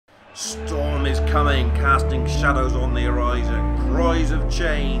Storm is coming, casting shadows on the horizon. Cries of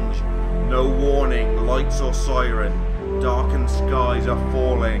change, no warning, lights or siren. Darkened skies are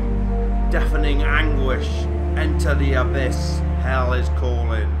falling. Deafening anguish, enter the abyss. Hell is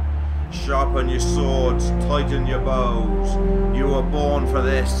calling. Sharpen your swords, tighten your bows. You were born for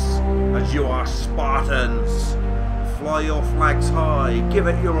this, as you are Spartans. Fly your flags high, give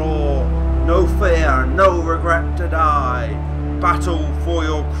it your all. No fear, no regret to die. Battle for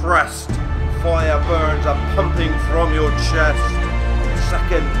your crest. Fire burns are pumping from your chest.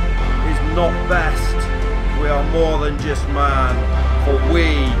 Second is not best. We are more than just man, for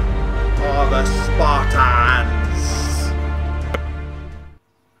we are the Spartans.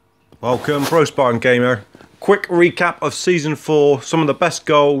 Welcome, ProSpartanGamer. Quick recap of Season 4, some of the best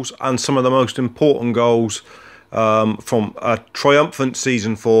goals and some of the most important goals from a triumphant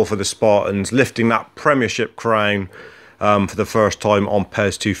Season 4 for the Spartans, lifting that Premiership crown for the first time on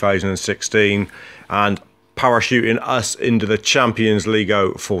PES 2016 and parachuting us into the Champions League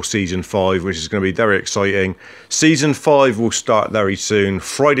for Season 5, which is going to be very exciting. Season 5 will start very soon.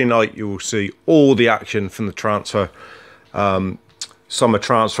 Friday night you will see all the action from the summer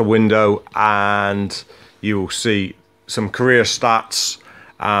transfer window, and you will see some career stats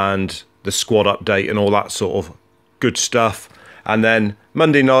and the squad update and all that sort of good stuff. And then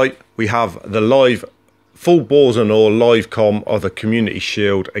Monday night we have the live full balls and all live com of the Community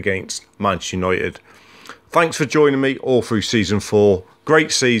Shield against Manchester United. Thanks for joining me all through Season 4.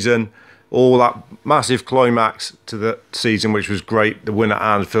 Great season. All that massive climax to the season, which was great. The win at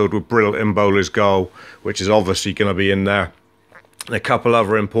Anfield with brilliant Mbola's goal, which is obviously going to be in there. And a couple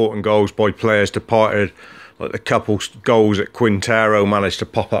other important goals by players departed, like the couple goals that Quintero managed to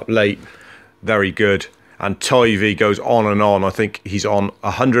pop up late. Very good. And Tivy goes on and on. I think he's on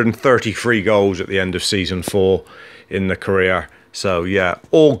 133 goals at the end of Season 4 in the career. So yeah,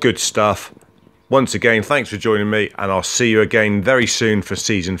 all good stuff. Once again, thanks for joining me, and I'll see you again very soon for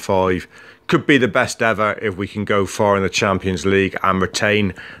Season 5. Could be the best ever if we can go far in the Champions League and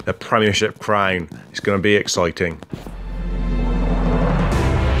retain the Premiership crown. It's going to be exciting.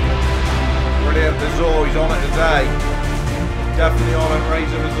 Brilliant, Azor, he's on it today. Definitely on it,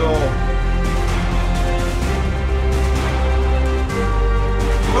 Razor Azor.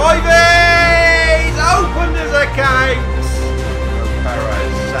 He's opened his account!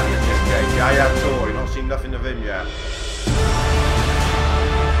 Perez, second this game. Yaya Toure, not seen nothing of him yet.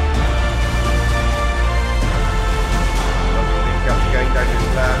 Link up again down his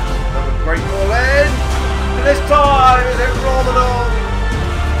left. Another great ball in! And this time is it Ramadan?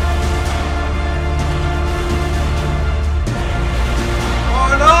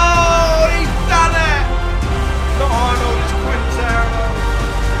 Oh no! He's done it! Not Arnold, it's Quintero.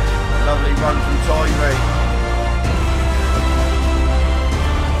 A lovely run from Tivy.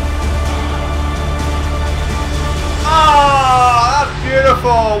 Ah, that's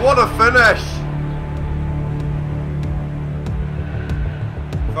beautiful! What a finish!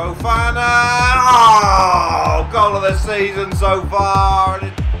 Fofana! Oh, goal of the season so far!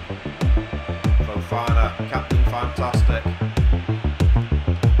 Fofana, captain fantastic.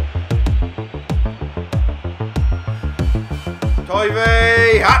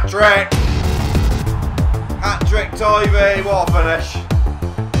 Tivy, hat-trick! Hat-trick Tivy, what a finish!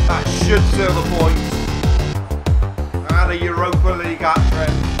 That should seal the points. And a Europa League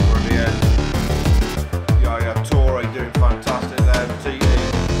hat-trick. Brilliant. Yaya Toure doing fantastic there. Tivy.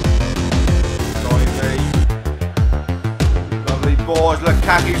 Lovely balls.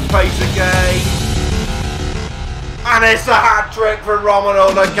 Lukaku's pace again. And it's a hat-trick for Romelu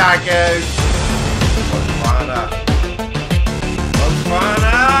Lukaku. Fofana.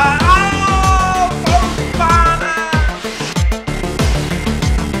 Fofana. Oh! Fofana!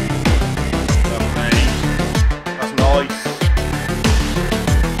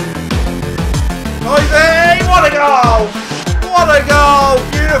 Tivy, what a goal! What a goal!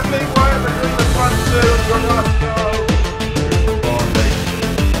 Beautifully worked between the front two for the last goal.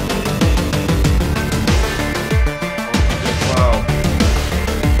 Well,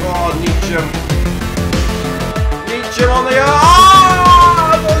 oh, Nietzsche.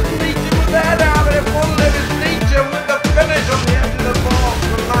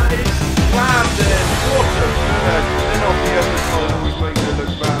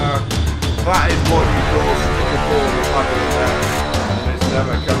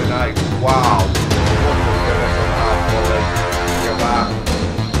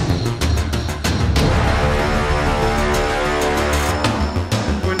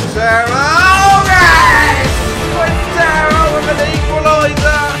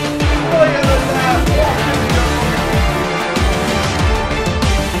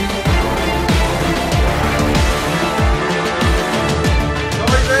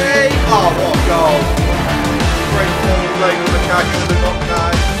 Dragons are knocked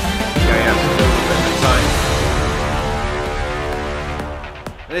down. KM still a bit of time.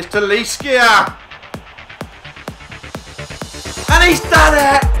 And it's Taliskia. And he's done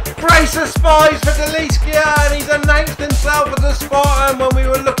it! Brace of spies for Taliskia, and he's announced himself as a Spartan when we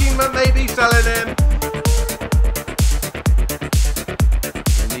were looking at maybe selling him.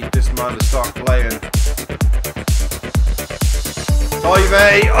 We need this man to start playing.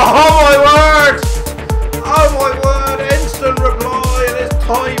 Ivy! Oh my word! Oh my word! Instant reply, and it's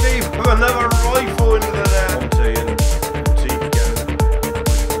Ivy with another rifle into the net.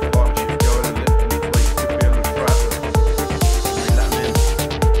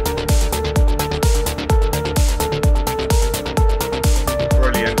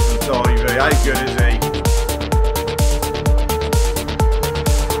 How good is he?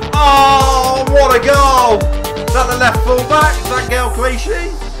 Oh, what a goal! Is that the left full back? Is that Gael Clichy?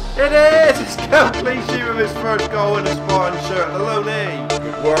 It is! It's Gael Clichy with his first goal in a Spartan shirt, the lone E.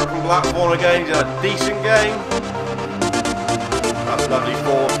 Good work from Blackburn again, he's had a decent game. That's lovely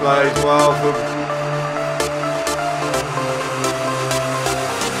forward play as well from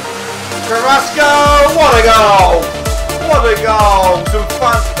Carrasco! What a goal! What a goal! Some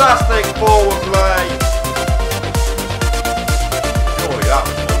fantastic forward play. Surely that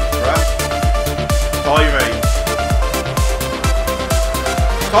was one press.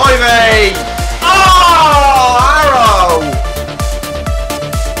 Tivy! Oh! Arrow!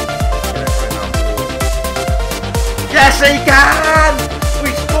 Yes, he can!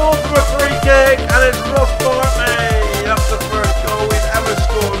 We scored from a free kick, and it's Ross Bartley. That's the first goal we've ever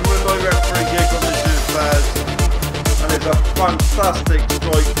scored from a direct free kick on this year's PES. And it's a fantastic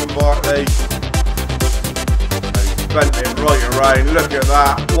strike from Bartley. And he's bent it right around. Look at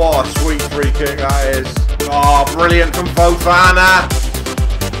that. What a sweet free kick that is. Oh, brilliant from Fofana.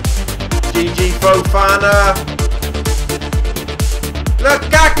 GG Fofana.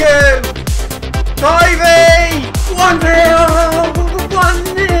 Lukaku. Tivy. 1-0.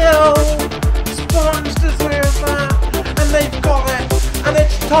 1-0. Spartans deserve that. And they've got it. And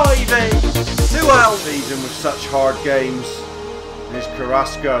it's Tivy. Who else? Season with such hard games is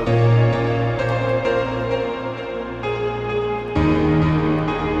Carrasco.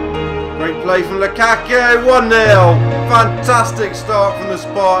 Great play from Lukaku, 1-0. Fantastic start from the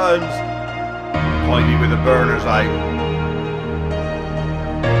Spartans. Tivy with the burners out.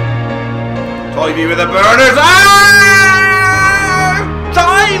 Tivy with the burners out!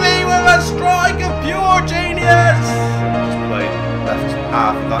 Tivy with a strike of pure genius! Just played left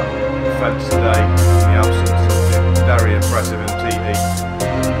half of that defence today in the absence of something very impressive in TE.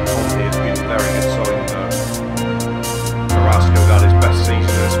 Conte has been a very good signing though. Carrasco had his best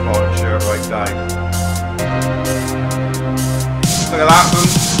season in a Spartan shirt right down. Look at that from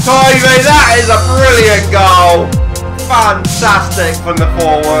Tivy, that is a brilliant goal! Fantastic from the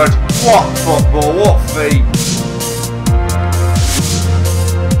forward. What football, what feet.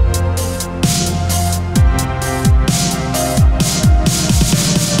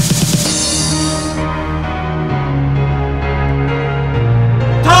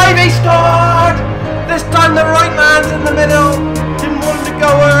 Tivy scored! This time the right man's in the middle. Didn't want him to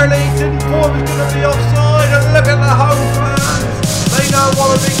go early, didn't thought it was going to be offside, and look at the home fans. They know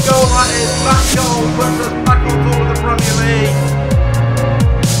what a big goal that is. That goal puts us back on top of the Premier League.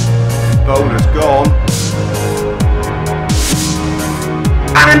 Bowler's gone.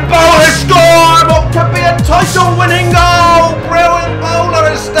 And Bowler scored what could be a title-winning goal. Brilliant.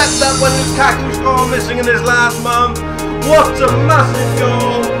 Bowler has stepped up when Lukaku's gone missing in his last month. What a massive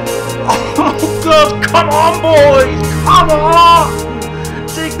goal. Oh God, come on boys, come on.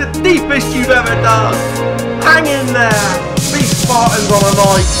 Dig the deepest you've ever done. Hang in there. Be Spartans on a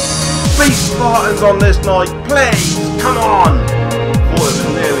night. Be Spartans on this night, please. Come on. Thought it was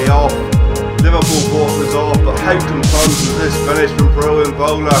nearly off. Liverpool thought it was off, but how composed was this finish from Brilliant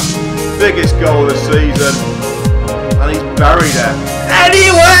Bowler? Biggest goal of the season. And he's buried it.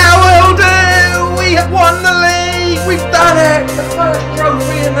 Anywhere will do. We have won the league. We've done it. The first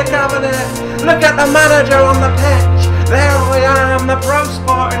trophy in the cabinet. Look at the manager on the pitch. There I am, the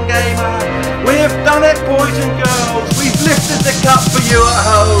ProSpartanGamer. We have done it, boys and girls. We've lifted the cup for you at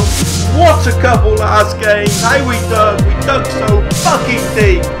home. What a couple last games. How we dug. We dug so fucking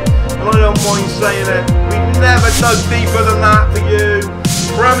deep. And I don't mind saying it. We never dug deeper than that for you.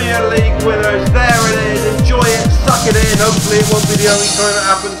 Premier League winners. There it is. Enjoy it. Suck it in. Hopefully it won't be the only time it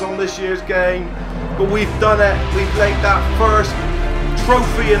happens on this year's game. But we've done it. We've laid that first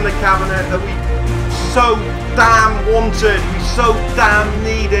trophy in the cabinet that we so damn wanted. We so damn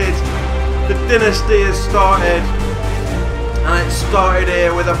needed. The dynasty has started. And it started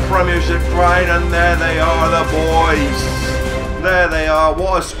here with a Premiership crown. And there they are, the boys. There they are,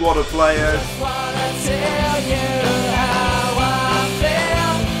 what a squad of players.